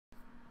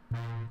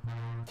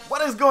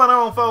What is going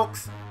on,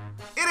 folks?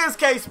 It is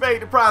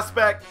K.Spade the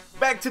Prospect,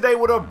 back today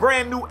with a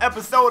brand new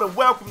episode of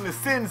Welcome to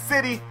Sin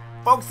City.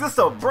 Folks, this is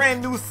a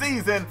brand new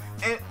season,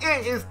 and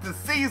it is the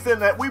season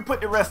that we put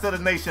the rest of the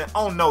nation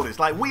on notice.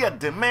 Like, we are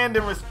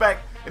demanding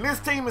respect, and this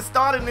team is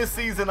starting this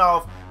season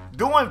off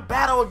doing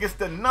battle against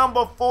the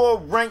number 4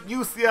 ranked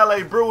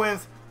UCLA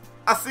Bruins.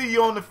 I see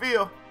you on the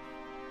field.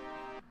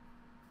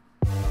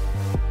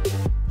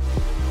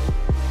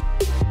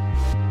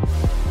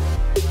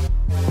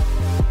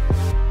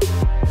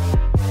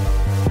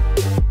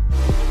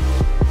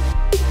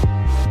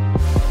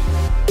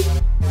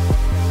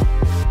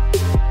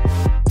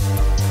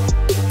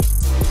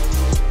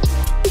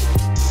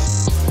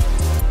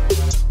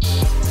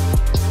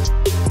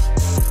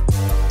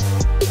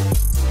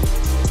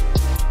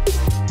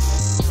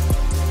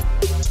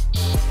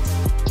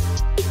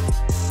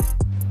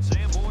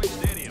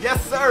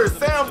 Yes, sir.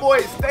 Sam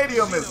Boyd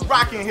Stadium is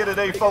rocking here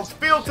today, folks.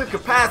 Filled to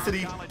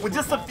capacity. When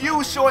just a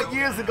few short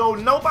years ago,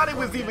 nobody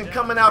was even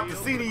coming out to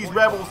see these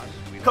Rebels.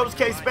 Coach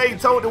K.Spade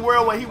told the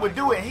world what he would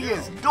do, and he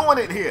is doing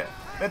it here.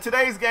 And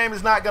today's game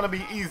is not going to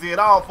be easy at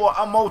all for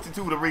a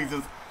multitude of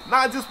reasons.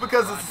 Not just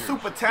because it's a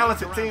super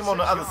talented team on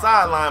the other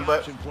sideline,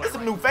 but there's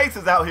some new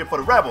faces out here for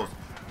the Rebels.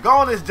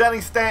 Gone is Johnny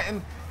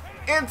Stanton.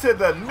 Into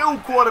the new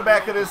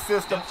quarterback of this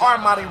system,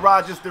 Armani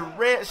Rogers, the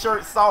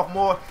redshirt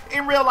sophomore.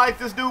 In real life,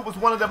 this dude was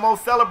one of the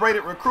most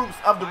celebrated recruits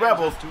of the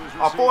Rebels,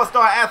 a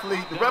 4-star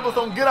athlete. The Rebels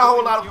don't get a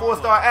whole lot of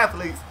 4-star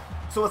athletes,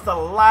 so it's a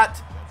lot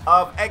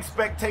of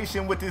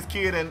expectation with this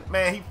kid, and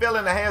man, he fell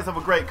in the hands of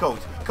a great coach.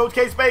 Coach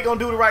K.Spade gonna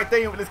do the right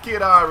thing with this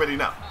kid, I already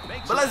know.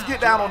 But let's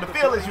get down on the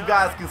field. As you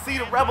guys can see,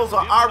 the Rebels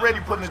are already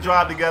putting the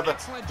drive together.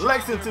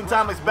 Lexington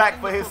Thomas back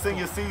for his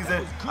senior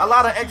season. A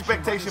lot of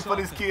expectation for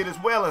this kid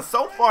as well, and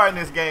so far in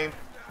this game,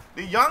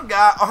 the young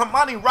guy,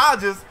 Armani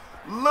Rogers,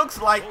 looks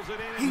like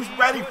he's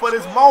ready for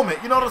this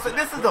moment. You know what I'm saying?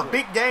 This is a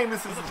big game.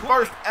 This is his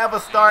first ever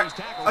start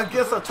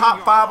against a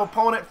top 5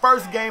 opponent.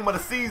 First game of the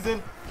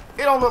season.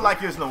 It don't look like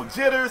there's no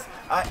jitters,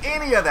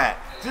 any of that.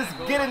 Just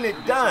getting it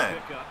done.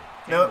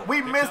 Now,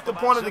 we missed the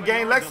point of the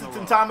game.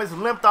 Lexington Thomas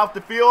limped off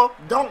the field.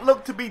 Don't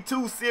look to be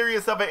too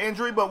serious of an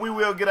injury, but we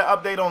will get an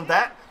update on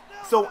that.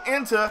 So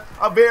enter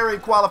a very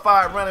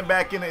qualified running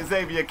back in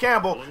Xavier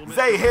Campbell.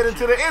 Zay heading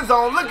to the end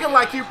zone, looking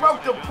like he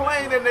broke the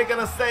plane, and they're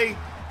going to say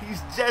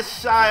he's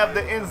just shy of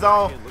the end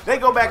zone. They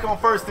go back on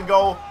 1st and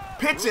goal.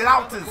 Pitch it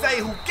out to Zay,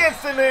 who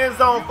gets in the end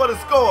zone for the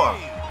score.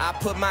 I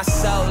put my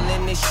soul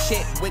in this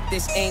shit with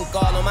this ink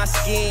all on my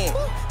skin.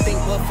 Think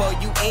before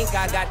you ink,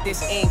 I got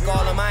this ink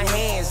all on my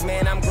hands.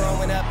 Man, I'm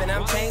growing up and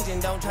I'm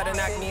changing. Don't try to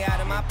knock me out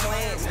of my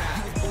plans.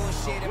 You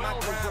bullshit in my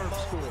grind.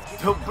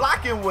 The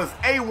blocking was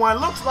A1.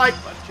 Looks like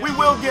we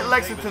will get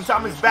Lexington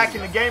Thomas back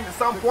in the game at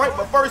some point.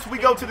 But first, we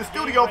go to the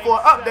studio for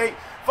an update.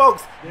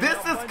 Folks, this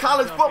is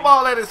college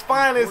football at its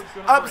finest.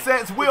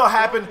 Upsets will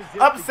happen.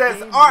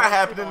 Upsets are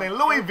happening in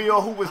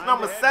Louisville, who was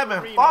number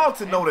 7, fall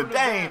to Notre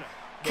Dame.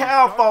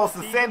 Cal falls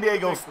to San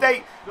Diego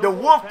State. The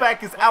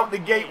Wolfpack is out the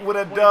gate with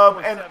a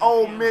dub, and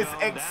Ole Miss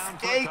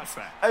escapes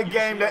a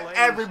game that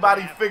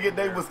everybody figured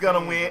they was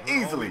going to win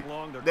easily.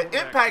 The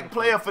impact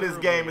player for this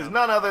game is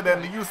none other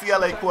than the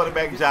UCLA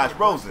quarterback, Josh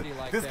Rosen.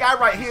 This guy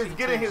right here is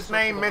getting his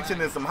name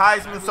mentioned in some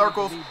Heisman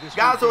circles.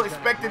 Guys are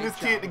expecting this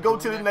kid to go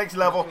to the next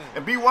level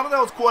and be one of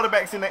those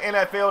quarterbacks in the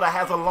NFL that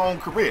has a long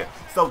career.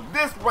 So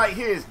this right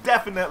here is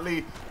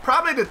definitely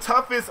probably the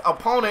toughest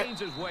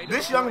opponent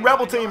this young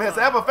Rebel team has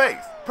ever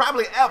faced.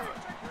 Probably ever.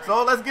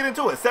 So let's get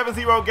into it.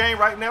 7-0 game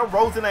right now.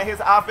 Rosen and his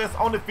offense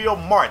on the field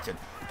marching.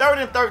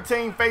 3rd and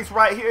 13 face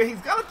right here. He's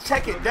going to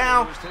check it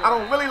down. I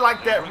don't really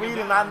like that read,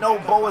 and I know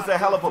Bo is a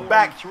hell of a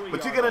back,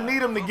 but you're going to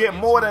need him to get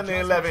more than the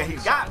 11 he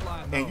got.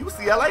 And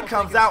UCLA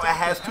comes out and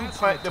has to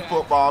punt the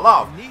football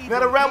off. Now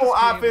the Rebel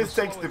offense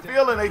takes the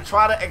field, and they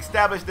try to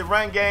establish the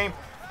run game,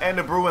 and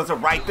the Bruins are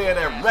right there.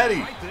 They're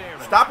ready.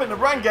 Stopping the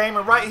run game,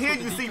 and right here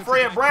you see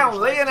Fred Brown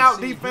laying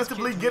out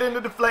defensively, getting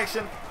the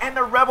deflection, and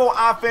the Rebel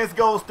offense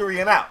goes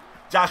 3 and out.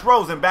 Josh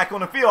Rosen back on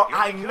the field.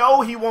 I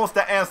know he wants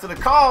to answer the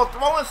call,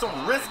 throwing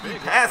some risky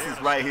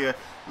passes right here.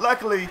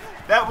 Luckily,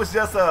 that was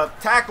just a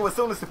tackle as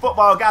soon as the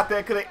football got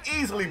there. Could have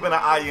easily been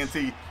an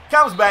INT.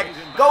 Comes back,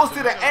 goes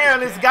to the air,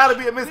 and it's got to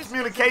be a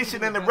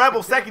miscommunication in the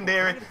Rebel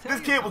secondary. This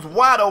kid was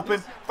wide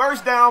open.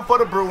 First down for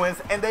the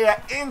Bruins, and they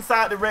are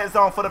inside the red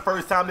zone for the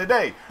first time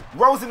today.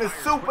 Rosen is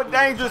super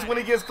dangerous when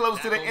he gets close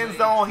to the end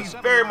zone. He's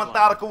very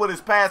methodical with his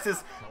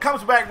passes.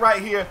 Comes back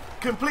right here,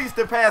 completes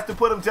the pass to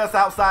put him just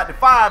outside the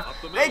 5.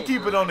 They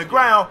keep it on the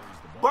ground.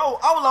 Bro,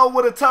 Olo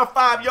with a tough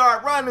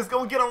 5-yard run is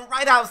going to get him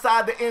right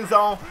outside the end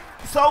zone.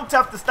 So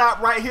tough to stop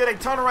right here. They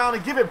turn around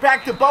and give it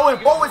back to Bo,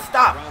 and Bo is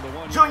stopped.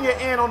 Junior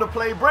in on the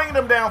play, bringing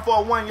them down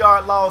for a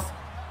 1-yard loss.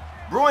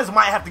 Bruins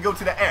might have to go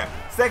to the air.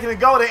 2nd and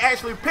goal, they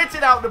actually pitch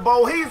it out to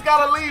Bo. He's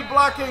got a lead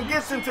block and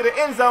gets into the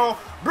end zone.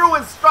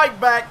 Bruins strike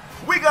back.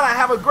 We're going to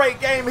have a great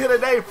game here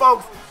today,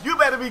 folks. You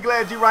better be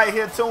glad you're right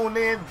here tuned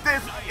in.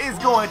 This is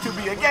going to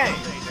be a game.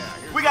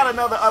 We got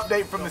another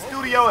update from the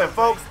studio, and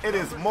folks, it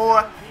is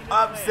more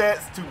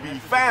upsets to be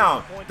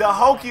found. The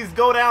Hokies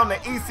go down to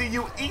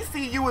ECU.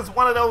 ECU is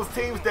one of those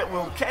teams that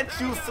will catch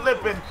you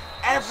slipping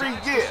every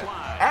year.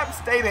 App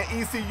State and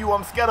ECU,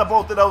 I'm scared of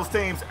both of those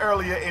teams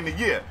earlier in the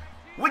year.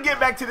 We get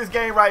back to this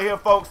game right here,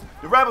 folks.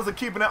 The Rebels are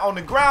keeping it on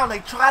the ground. They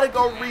try to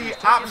go read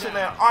option,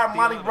 and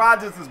Armani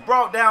Rogers is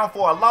brought down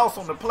for a loss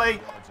on the play,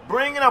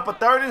 bringing up a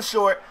 3rd and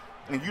short.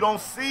 And you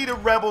don't see the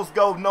Rebels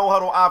go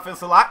no-huddle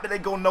offense a lot, but they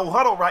go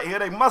no-huddle right here.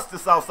 They must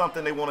have saw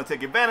something they want to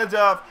take advantage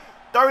of.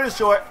 3rd and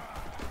short.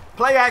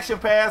 Play action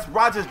pass.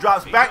 Rogers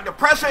drops back. The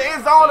pressure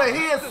is on, and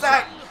he is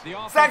sacked.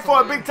 Sacked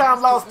for a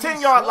big-time loss.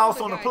 10-yard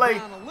loss on the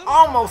play.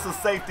 Almost a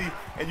safety.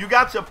 And you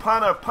got your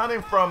punter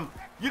punting from,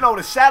 you know,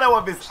 the shadow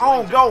of his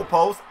own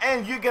goalpost,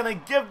 and you're going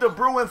to give the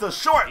Bruins a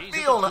short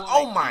field. And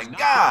oh, my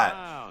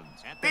God.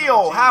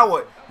 Theo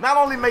Howard not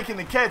only making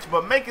the catch,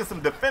 but making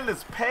some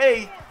defenders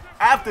pay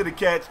after the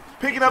catch,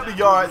 picking up the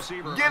yards,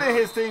 getting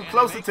his team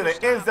closer to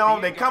the end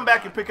zone. They come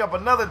back and pick up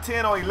another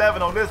 10 or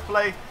 11 on this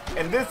play,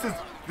 and this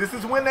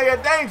is when they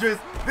are dangerous.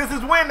 This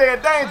is when they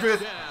are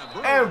dangerous.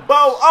 And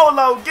Bo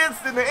Olo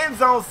gets in the end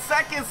zone,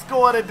 2nd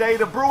score today.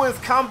 The Bruins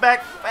come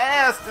back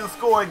fast and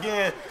score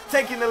again,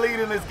 taking the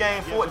lead in this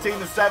game,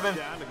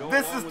 14-7.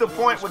 This is the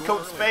point where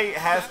Coach Spade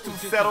has to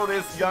settle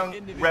this young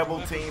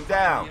Rebel team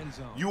down.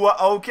 You are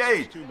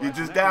okay. You're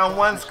just down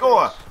 1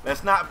 score.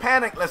 Let's not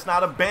panic. Let's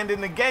not abandon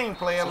the game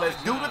plan. Let's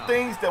do the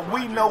things that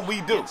we know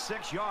we do.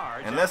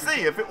 And let's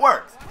see if it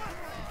works.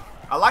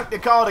 I like the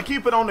call to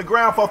keep it on the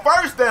ground for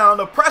 1st down.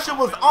 The pressure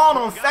was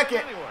on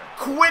 2nd.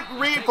 Quick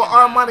read for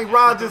Armani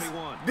Rogers.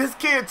 This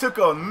kid took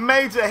a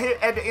major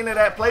hit at the end of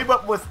that play,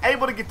 but was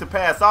able to get the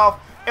pass off.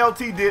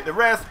 LT did the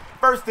rest.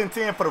 1st and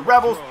 10 for the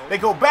Rebels. They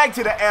go back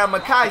to the air.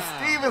 Makai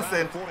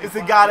Stevenson is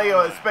the guy they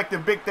are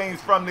expecting big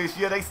things from this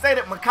year. They say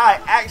that Makai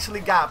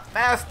actually got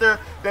faster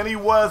than he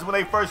was when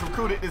they first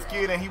recruited this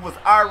kid, and he was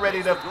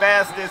already the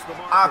fastest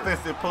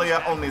offensive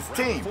player on this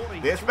team.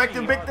 They're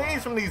expecting big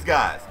things from these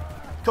guys.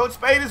 Coach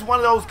Spade is one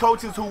of those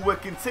coaches who will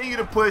continue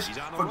to push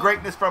for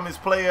greatness from his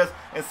players,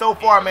 and so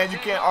far, man, you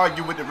can't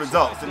argue with the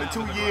results. In the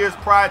 2 years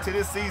prior to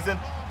this season,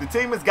 the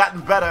team has gotten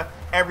better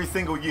every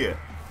single year.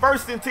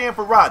 1st and 10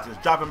 for Rogers,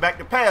 dropping back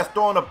the pass,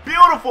 throwing a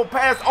beautiful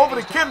pass over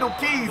to Kendall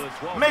Keys,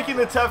 making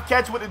a tough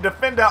catch with the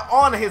defender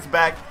on his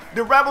back.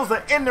 The Rebels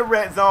are in the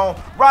red zone.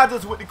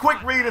 Rogers with the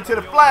quick read into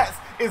the flats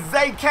is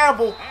Zay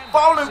Campbell,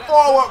 falling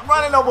forward,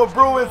 running over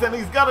Bruins, and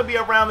he's going to be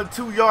around the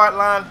 2-yard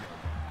line.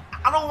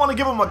 I don't want to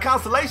give them a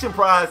consolation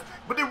prize,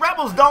 but the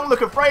Rebels don't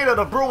look afraid of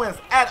the Bruins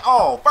at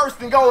all.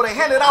 1st and goal, they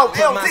hand it out.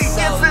 LT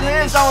gets in the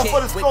end zone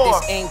for the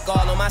score.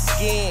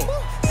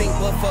 Think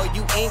before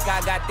you ink,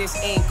 I got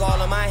this ink all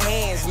on my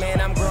hands.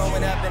 Man, I'm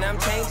growing up and I'm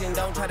changing.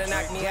 Don't try to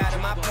knock me out of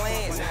my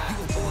plans.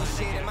 You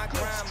bullshit in my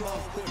crime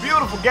mode.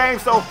 Beautiful game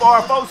so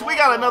far, folks. We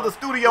got another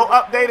studio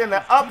update, and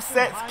the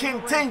upsets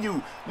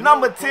continue.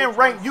 Number 10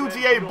 ranked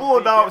UGA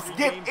Bulldogs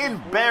get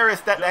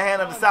embarrassed at the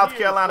hand of the South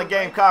Carolina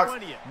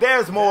Gamecocks.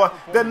 There's more.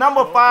 The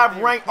number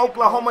 5 ranked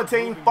Oklahoma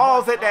team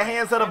falls at the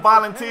hands of the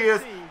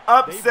Volunteers.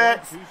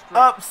 Upsets,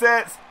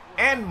 upsets,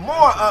 and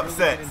more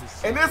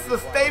upsets. And this is a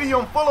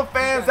stadium full of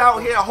fans out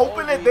here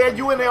hoping that their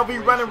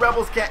UNLV Running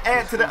Rebels can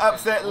add to the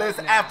upset list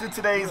after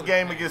today's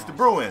game against the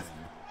Bruins.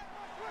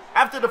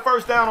 After the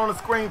 1st down on the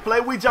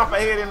screenplay, we jump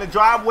ahead in the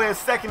drive where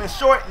it's 2nd and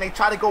short, and they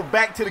try to go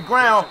back to the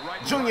ground.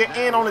 Junior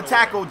in on the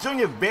tackle.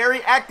 Junior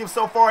very active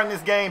so far in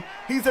this game.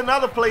 He's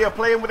another player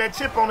playing with that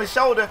chip on his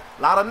shoulder.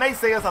 A lot of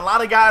naysayers, a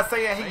lot of guys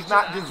saying he's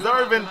not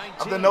deserving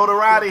of the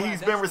notoriety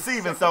he's been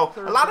receiving. So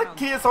a lot of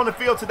kids on the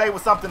field today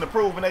with something to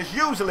prove, and that's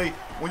usually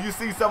when you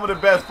see some of the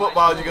best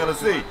football you're going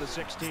to see.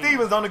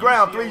 Stevens on the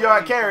ground,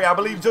 3-yard carry. I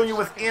believe Junior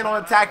was in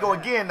on the tackle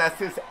again. That's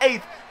his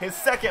 8th, his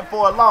 2nd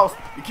for a loss.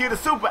 The kid is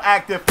super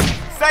active.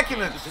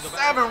 2nd and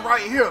 7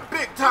 right here.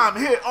 Big time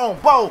hit on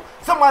Bo.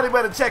 Somebody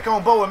better check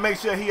on Bo and make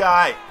sure he all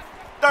right.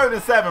 3rd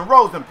and 7.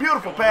 Rosen.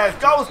 Beautiful pass.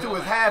 Goes to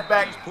his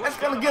halfback. That's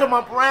going to get him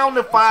up around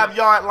the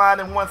 5-yard line.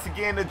 And once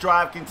again, the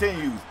drive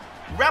continues.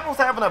 Rebels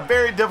having a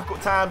very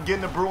difficult time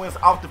getting the Bruins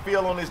off the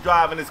field on this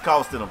drive, and it's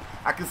costing them.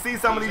 I can see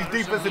some of these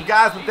defensive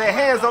guys with their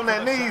hands on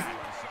their knees.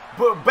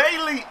 But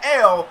Bailey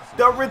L.,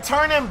 the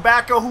returning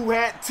backer who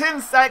had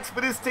 10 sacks for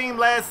this team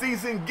last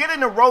season, getting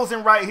to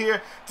Rosen right here,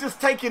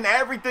 just taking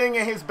everything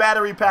in his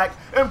battery pack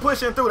and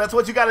pushing through. That's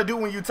what you got to do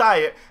when you're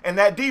tired. And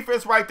that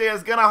defense right there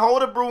is going to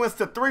hold the Bruins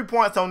to 3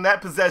 points on that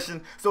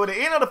possession. So at the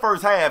end of the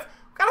 1st half,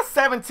 got a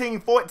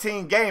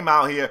 17-14 game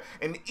out here.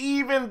 And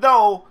even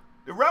though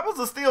the Rebels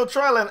are still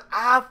trailing,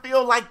 I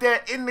feel like they're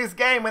in this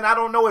game, and I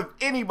don't know if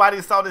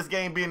anybody saw this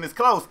game being this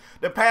close.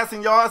 The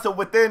passing yards are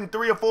within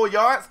 3 or 4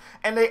 yards,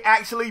 and they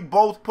actually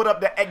both put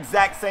up the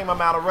exact same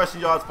amount of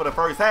rushing yards for the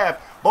 1st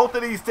half. Both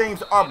of these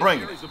teams are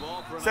bringing it.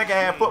 2nd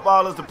half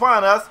football is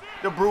upon us.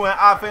 The Bruin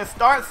offense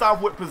starts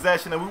off with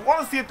possession, and we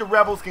want to see if the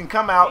Rebels can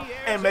come out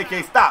and make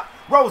a stop.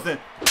 Rosen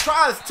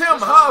tries Tim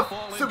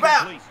Huff.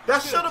 Sabat,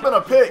 that should have been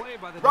a pick.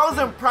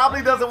 Rosen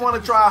probably doesn't want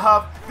to try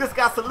Huff. This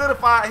guy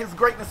solidified his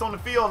greatness on the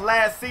field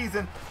last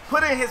season,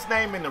 putting his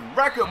name in the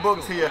record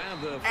books here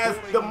as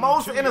the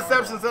most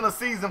interceptions in a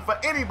season for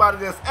anybody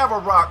that's ever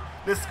rocked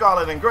this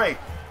scarlet and gray.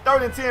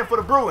 3rd and 10 for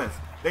the Bruins.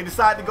 They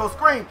decide to go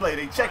screenplay.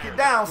 They check it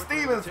down.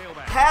 Stevens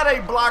had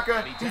a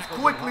blocker. He's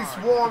quickly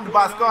swarmed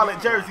by scarlet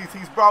jerseys.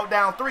 He's brought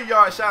down 3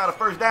 yards shy of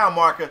the 1st down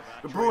marker.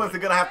 The Bruins are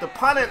going to have to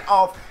punt it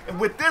off. And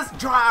with this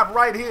drive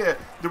right here,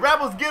 the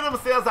Rebels give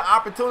themselves an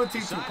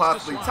opportunity to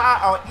possibly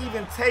tie or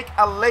even take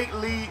a late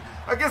lead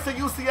against a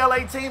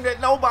UCLA team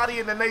that nobody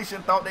in the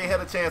nation thought they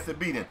had a chance of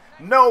beating.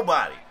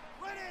 Nobody.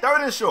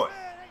 3rd and short.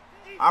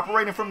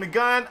 Operating from the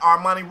gun,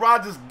 Armani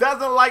Rogers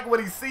doesn't like what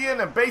he's seeing,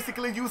 and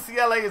basically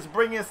UCLA is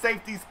bringing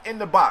safeties in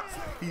the box.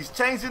 He's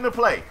changing the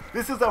play.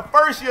 This is a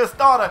first-year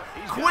starter.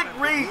 Quick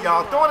read,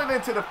 y'all. Throwing it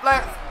into the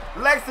flats.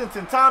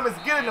 Lexington Thomas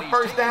getting the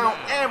 1st down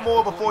and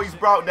more before he's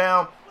brought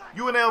down.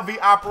 UNLV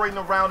operating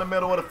around the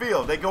middle of the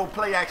field. They go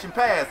play-action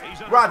pass.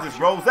 Rogers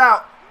rolls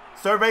out,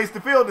 surveys the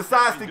field,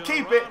 decides to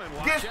keep it,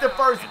 gets the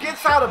first,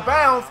 gets out of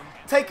bounds,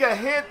 take a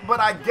hit, but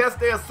I guess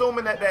they're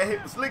assuming that that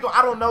hit was legal.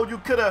 I don't know. You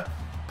could have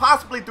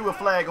possibly threw a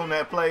flag on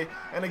that play.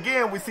 And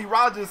again, we see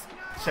Rogers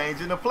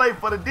changing the play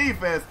for the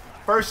defense.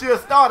 First-year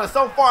starter.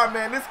 So far,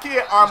 man, this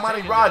kid,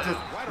 Armani Rogers,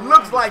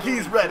 looks like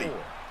he's ready.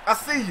 I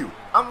see you.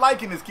 I'm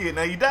liking this kid.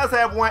 Now, he does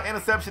have 1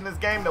 interception in this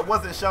game that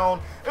wasn't shown.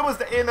 It was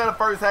the end of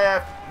the 1st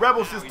half.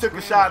 Rebels just took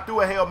a shot,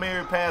 threw a Hail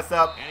Mary pass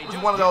up, which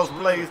is one of those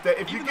plays that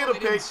if you get a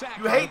pick,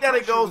 you hate that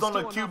it goes on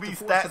the QB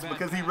stats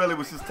because he really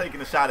was just taking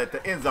a shot at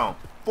the end zone.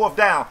 4th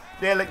down,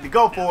 they elect to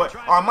go for it.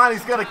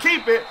 Armani's going to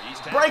keep it,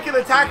 breaking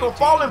the tackle,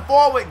 falling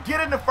forward,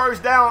 getting the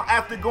 1st down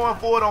after going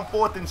forward on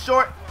 4th and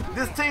short.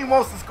 This team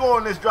wants to score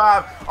on this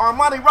drive.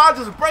 Armani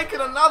Rogers breaking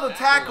another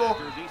tackle,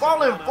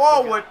 falling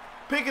forward,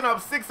 picking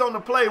up 6 on the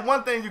play.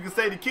 One thing you can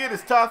say, the kid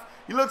is tough.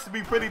 He looks to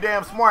be pretty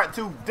damn smart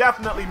too,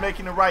 definitely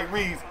making the right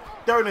reads.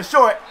 3rd and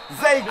short,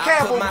 Zay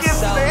Campbell gets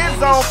to the end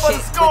zone for the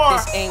score.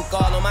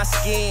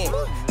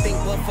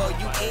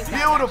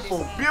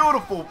 Beautiful,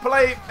 beautiful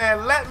play,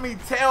 and let me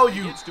tell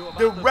you,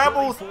 the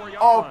Rebels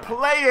are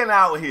playing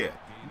out here.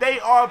 They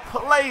are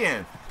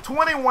playing.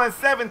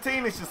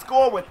 21-17 is your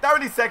score with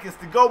 30 seconds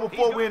to go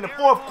before we're in the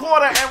 4th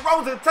quarter, and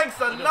Rosen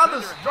takes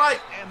another strike.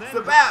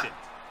 Sabat,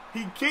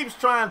 he keeps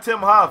trying Tim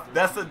Huff.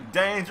 That's a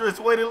dangerous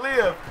way to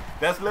live.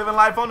 That's living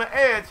life on the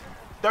edge.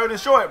 3rd and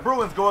short,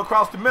 Bruins go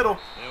across the middle.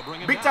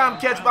 Big time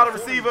catch by the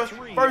receiver.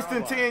 1st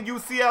and 10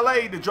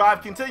 UCLA, the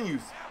drive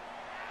continues.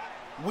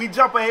 We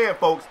jump ahead,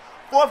 folks.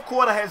 4th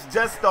quarter has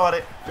just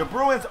started. The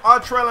Bruins are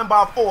trailing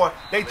by 4.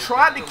 They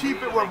tried to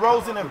keep it with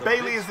Rosen, and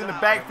Bailey is in the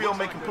backfield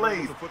making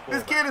plays.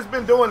 This kid has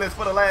been doing this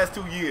for the last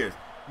 2 years.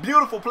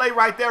 Beautiful play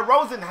right there.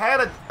 Rosen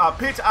had a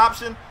pitch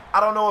option. I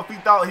don't know if he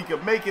thought he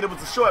could make it. It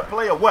was a short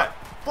play or what.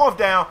 4th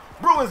down,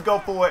 Bruins go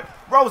for it.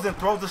 Rosen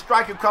throws a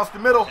strike across the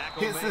middle,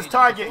 hits his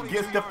target,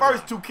 gets the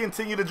 1st to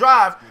continue the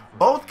drive.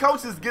 Both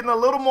coaches getting a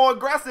little more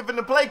aggressive in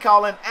the play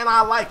calling, and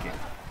I like it.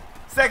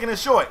 2nd and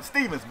short,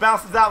 Stevens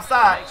bounces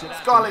outside.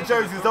 Scarlet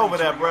jersey's over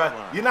there, bruh.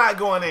 You're not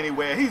going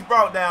anywhere. He's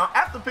brought down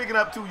after picking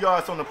up 2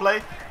 yards on the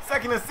play.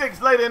 2nd and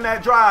 6 later in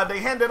that drive, they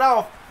hand it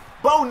off.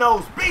 Bow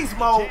nose, beast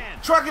mode,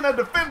 trucking a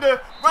defender,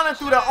 running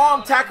through the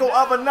arm tackle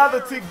of another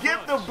to give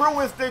the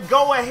Bruins the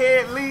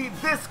go-ahead lead.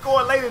 This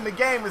score late in the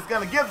game is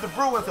going to give the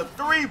Bruins a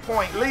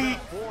 3-point lead.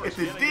 If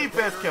the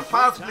defense can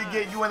possibly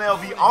get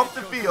UNLV off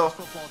the field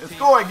and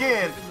score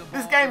again,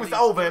 this game is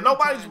over, and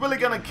nobody's really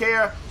going to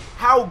care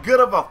how good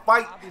of a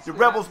fight the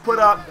Rebels put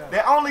up.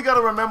 They're only going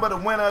to remember the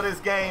winner of this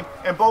game,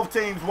 and both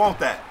teams want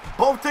that.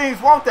 Both teams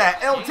want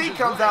that. LT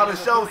comes out and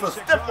shows a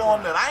stiff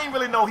arm that I didn't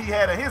really know he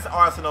had in his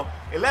arsenal.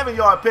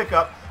 11-yard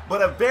pickup,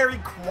 but a very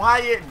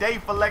quiet day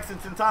for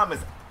Lexington Thomas.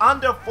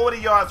 Under 40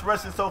 yards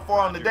rushing so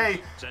far on the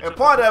day, and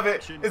part of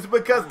it is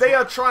because they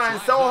are trying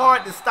so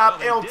hard to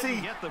stop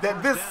LT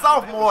that this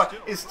sophomore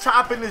is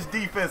chopping his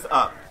defense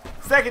up.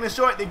 2nd and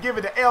short, they give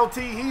it to LT.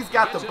 He's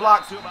got the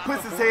blocks,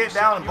 puts his head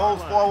down and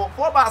bowls forward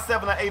for about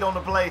 7 or 8 on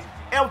the play.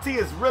 LT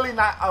is really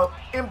not a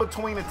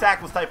in-between the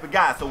tackles type of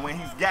guy, so when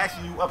he's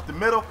gashing you up the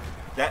middle,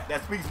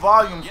 that speaks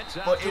volumes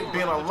for it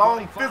being a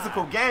long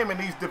physical game and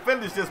these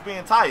defenders just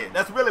being tired.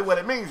 That's really what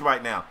it means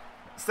right now.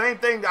 Same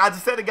thing, I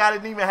just said the guy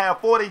didn't even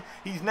have 40.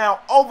 He's now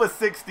over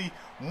 60,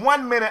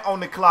 1 minute on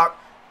the clock.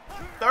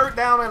 3rd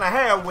down and a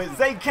half with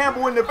Zay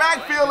Campbell in the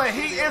backfield, and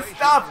he is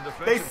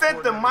stuffed. They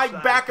sent the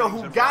Mike Backer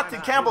who got to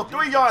Campbell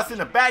 3 yards in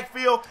the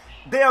backfield.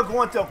 They are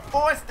going to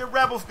force the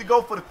Rebels to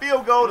go for the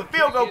field goal. The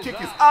field goal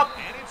kick is up.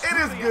 It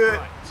is good.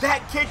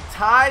 That kick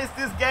ties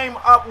this game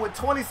up with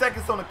 20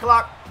 seconds on the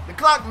clock. The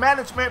clock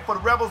management for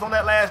the Rebels on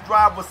that last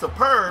drive was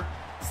superb.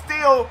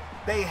 Still,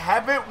 they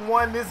haven't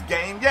won this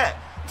game yet.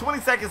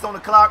 20 seconds on the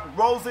clock.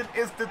 Rosen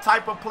is the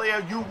type of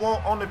player you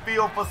want on the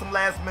field for some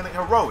last-minute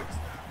heroics.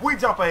 We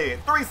jump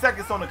ahead. 3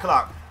 seconds on the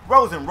clock.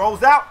 Rosen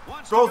rolls out,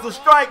 throws a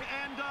strike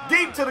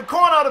deep to the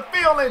corner of the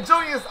field, and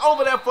Junior's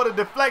over there for the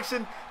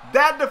deflection.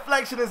 That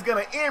deflection is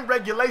going to end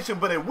regulation,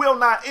 but it will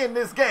not end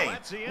this game.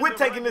 We're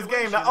taking this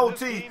game to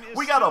OT.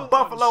 We got a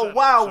Buffalo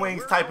Wild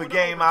Wings type of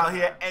game out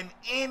here, and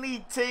any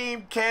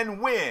team can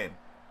win.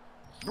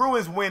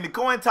 Bruins win the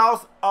coin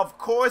toss. Of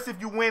course,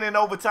 if you win in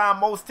overtime,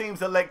 most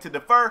teams elect to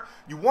defer.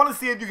 You want to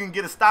see if you can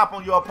get a stop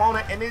on your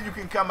opponent, and then you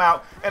can come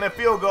out and a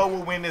field goal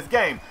will win this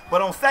game.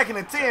 But on 2nd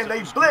and 10,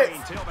 they blitz.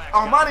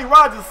 Armani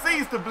Rogers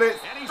sees the blitz,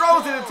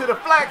 throws it into the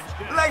flex.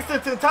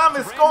 Lexington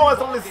Thomas scores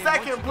on the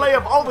 2nd play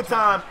of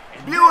overtime.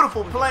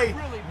 Beautiful play.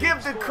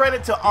 Give the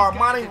credit to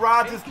Armani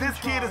Rogers. This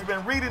kid has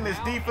been reading his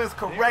defense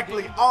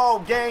correctly all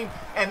game,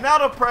 and now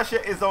the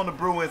pressure is on the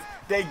Bruins.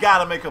 They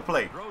gotta make a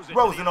play.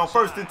 Rosen on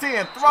 1st and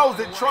 10 throws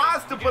it,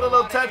 tries to put a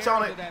little touch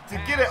on it to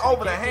get it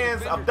over the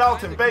hands of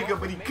Dalton Baker,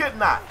 but he could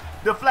not.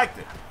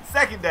 Deflected.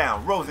 2nd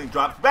down. Rosen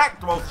drops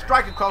back, throws a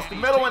strike across the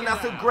middle, and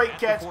that's a great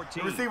catch.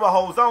 The receiver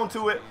holds on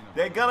to it.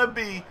 They're gonna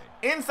be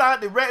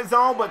inside the red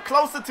zone, but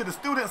closer to the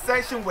student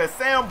section where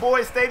Sam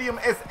Boyd Stadium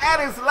is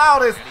at its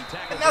loudest.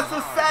 And that's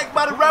a sack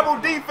by the Rebel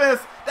defense.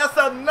 That's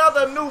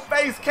another new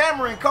face.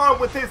 Cameron Carr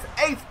with his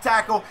 8th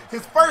tackle,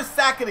 his first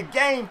sack of the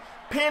game.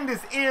 Pinned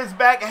his ears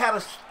back and had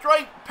a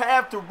straight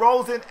path to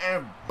Rosen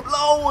and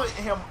blow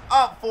him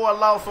up for a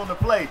loss on the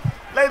play.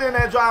 Later in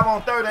that drive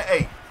on 3rd and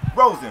 8,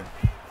 Rosen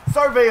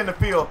surveying the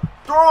field,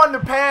 throwing the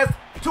pass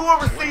to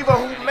a receiver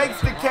who makes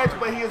the catch,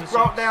 but he is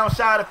brought down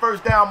shy of the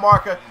 1st down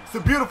marker. It's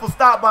a beautiful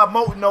stop by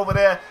Moten over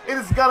there. It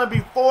is going to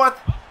be 4th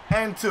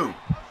and 2.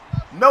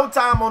 No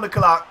time on the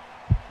clock.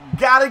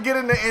 Got to get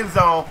in the end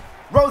zone.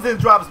 Rosen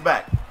drops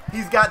back.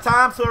 He's got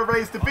time,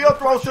 surveys the field,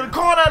 throws to the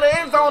corner of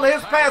the end zone, and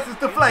his pass is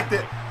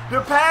deflected. The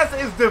pass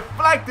is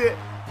deflected.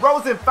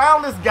 Rosen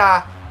found this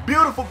guy.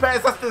 Beautiful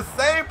pass. That's the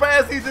same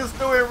pass he just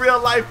threw in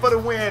real life for the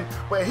win,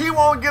 but he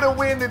won't get a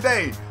win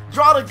today.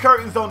 Draw the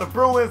curtains on the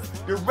Bruins.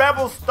 The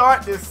Rebels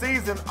start this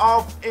season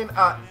off in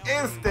an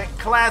instant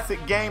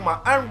classic game. An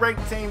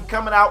unranked team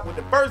coming out with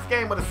the first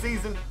game of the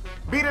season,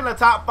 beating a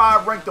top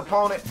 5 ranked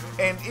opponent.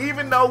 And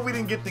even though we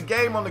didn't get the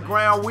game on the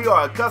ground we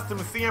are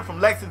accustomed to seeing from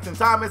Lexington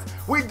Thomas,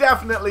 we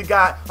definitely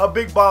got a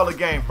big baller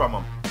game from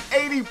him.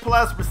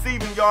 80+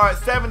 receiving yards,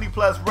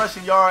 70+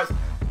 rushing yards.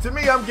 To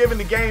me, I'm giving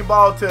the game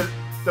ball to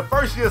the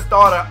first-year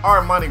starter,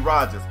 Armani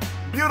Rogers.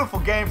 Beautiful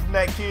game from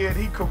that kid.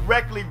 He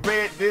correctly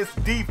read this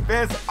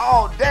defense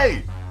all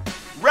day.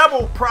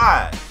 Rebel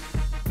pride.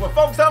 Well,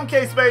 folks, I'm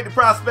K.Spade the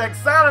Prospect,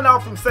 signing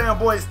off from Sam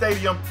Boyd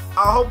Stadium.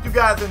 I hope you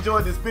guys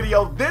enjoyed this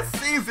video. This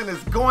season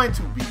is going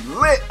to be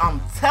lit, I'm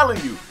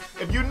telling you.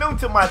 If you're new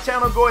to my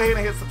channel, go ahead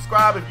and hit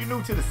subscribe. If you're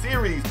new to the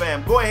series,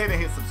 fam, go ahead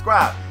and hit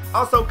subscribe.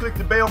 Also, click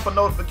the bell for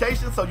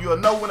notifications so you'll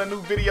know when a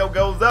new video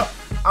goes up.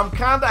 I'm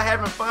kinda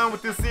having fun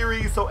with this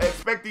series, so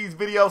expect these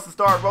videos to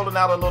start rolling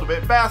out a little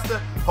bit faster.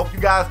 Hope you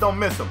guys don't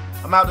miss them.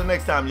 I'm out the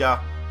next time,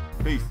 y'all.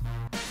 Peace.